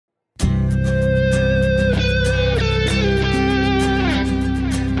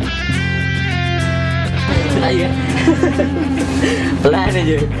Pelan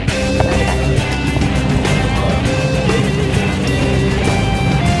aja.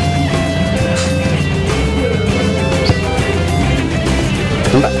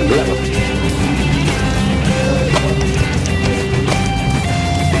 Nampak gelap loh.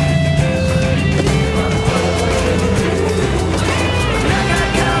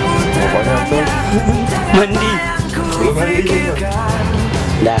 Mandi. Belum mandi.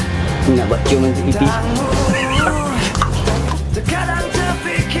 Dah, nak buat cium nanti pipi. Terkadang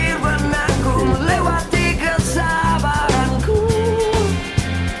terfikir benarku melewati kesabaranku,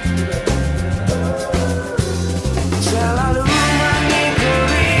 selalu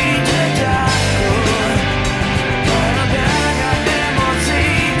mengikuti jejakku, menebarkan emosi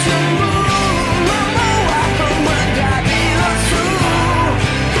cemburu, membuatku menjadi lesu.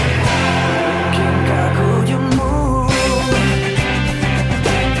 Mungkinkah ku jemu?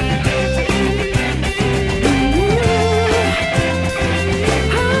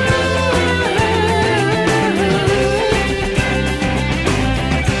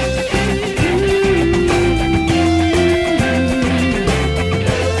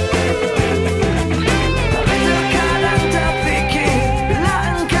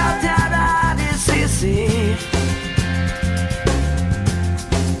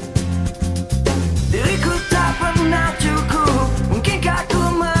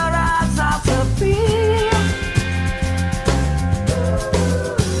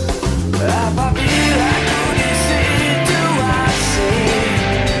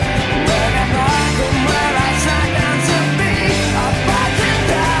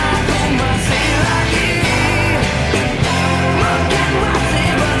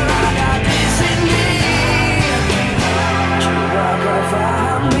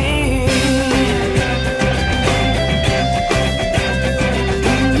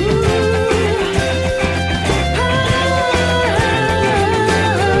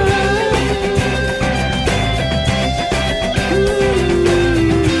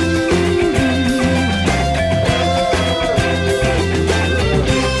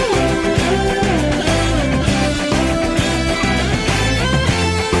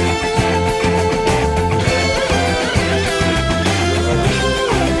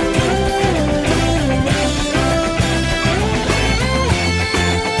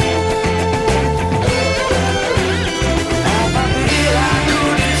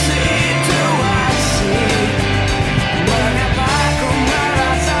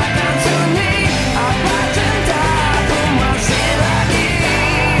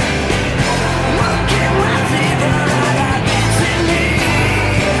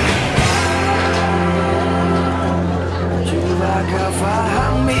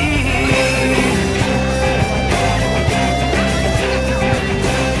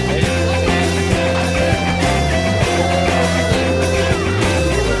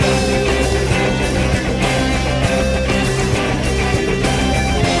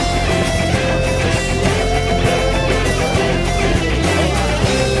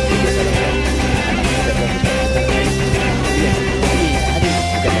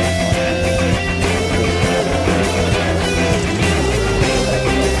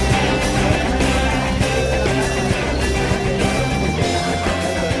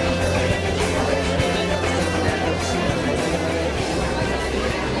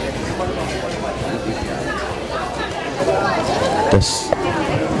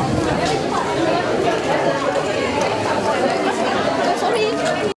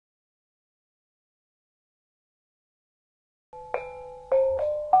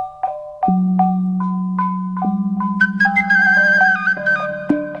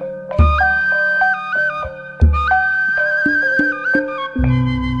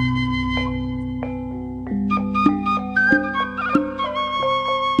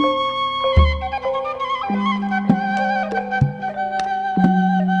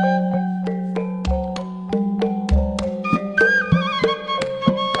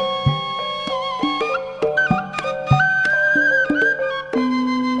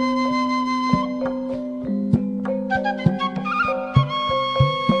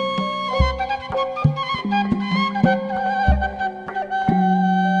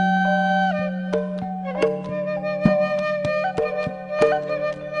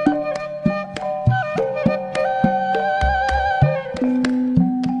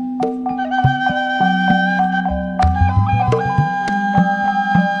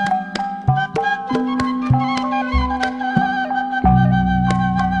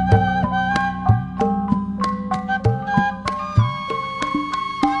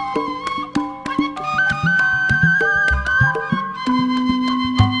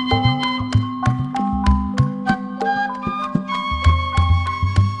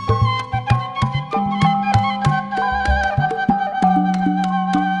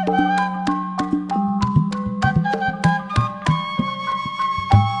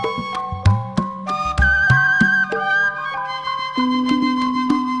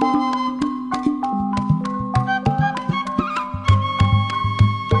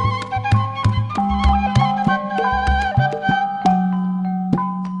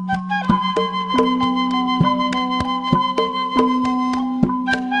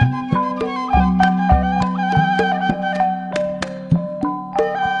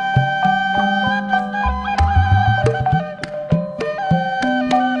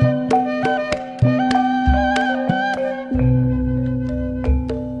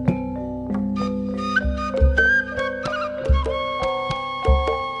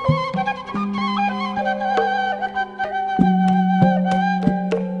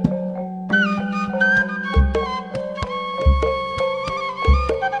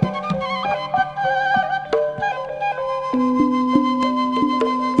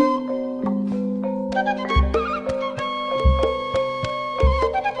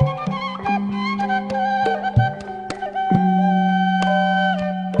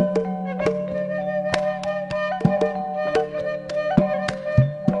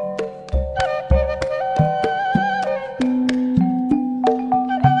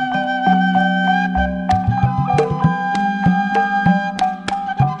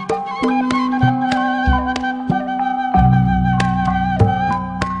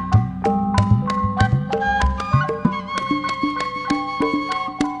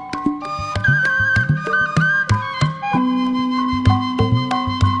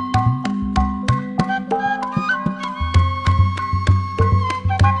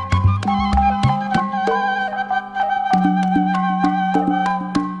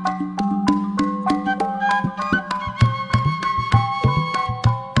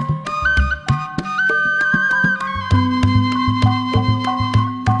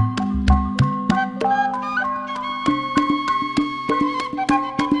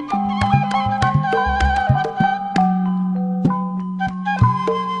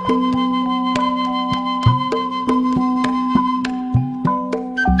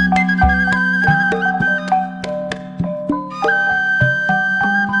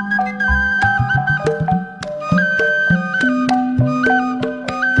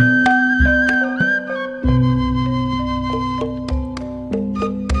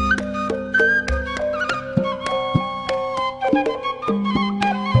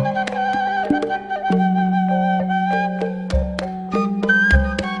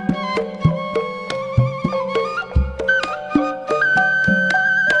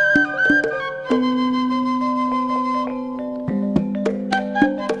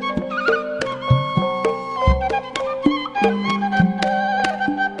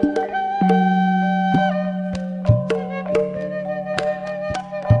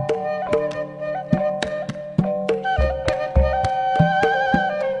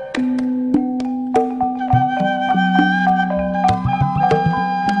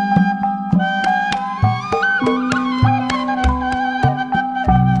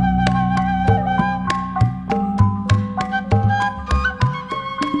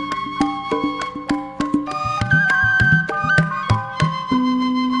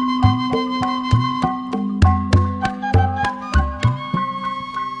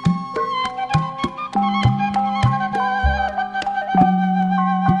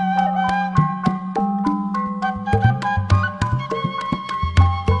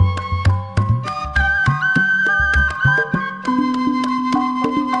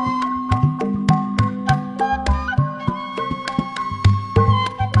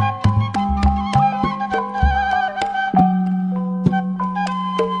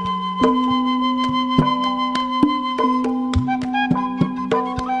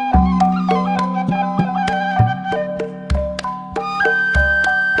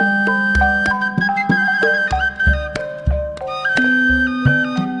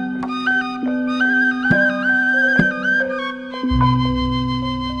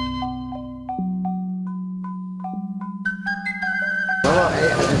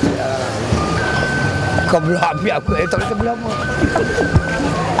 Kau belum habis aku. Tak boleh sebelum apa.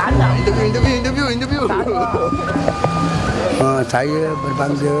 Tanya. Interview.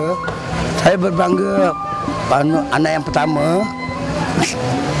 Saya berbangga anak yang pertama.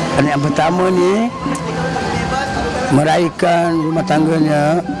 Anak yang pertama ni meraihkan rumah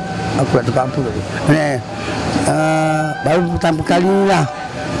tangganya. Aku nak tukar apa tadi. Baru pertama kali ni lah.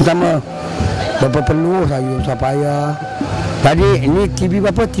 Pertama berapa perlu saya usah payah. Tadi ini TV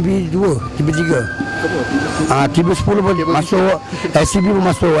berapa? TV 2, TV 3. TV 10 pun masuk, SCB pun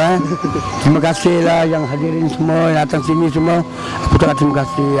masuk. Terima kasih lah yang hadirin semua, yang datang sini semua. Aku tak terima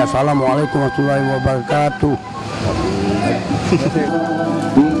kasih. Assalamualaikum warahmatullahi wabarakatuh.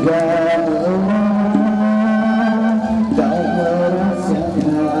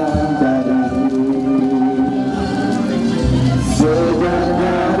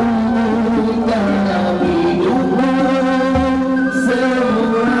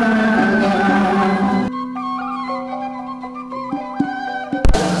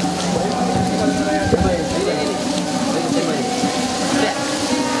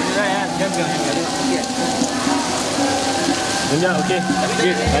 Tanya okey.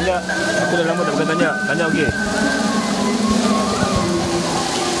 Okey, tanya. Aku dah lama tak bukan tanya. Tanya okey.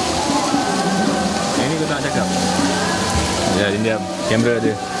 Yang ni kau tak nak cakap. Ya, dia diam. Kamera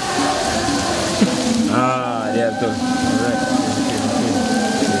dia. Dia betul. Alright.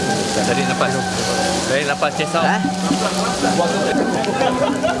 Okay. Tadi lepas tu. Tadi lepas chest out.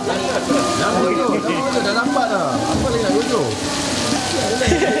 Dah nampak dah. Apa lagi nak tunjuk?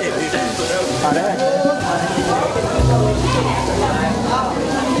 Ada kan?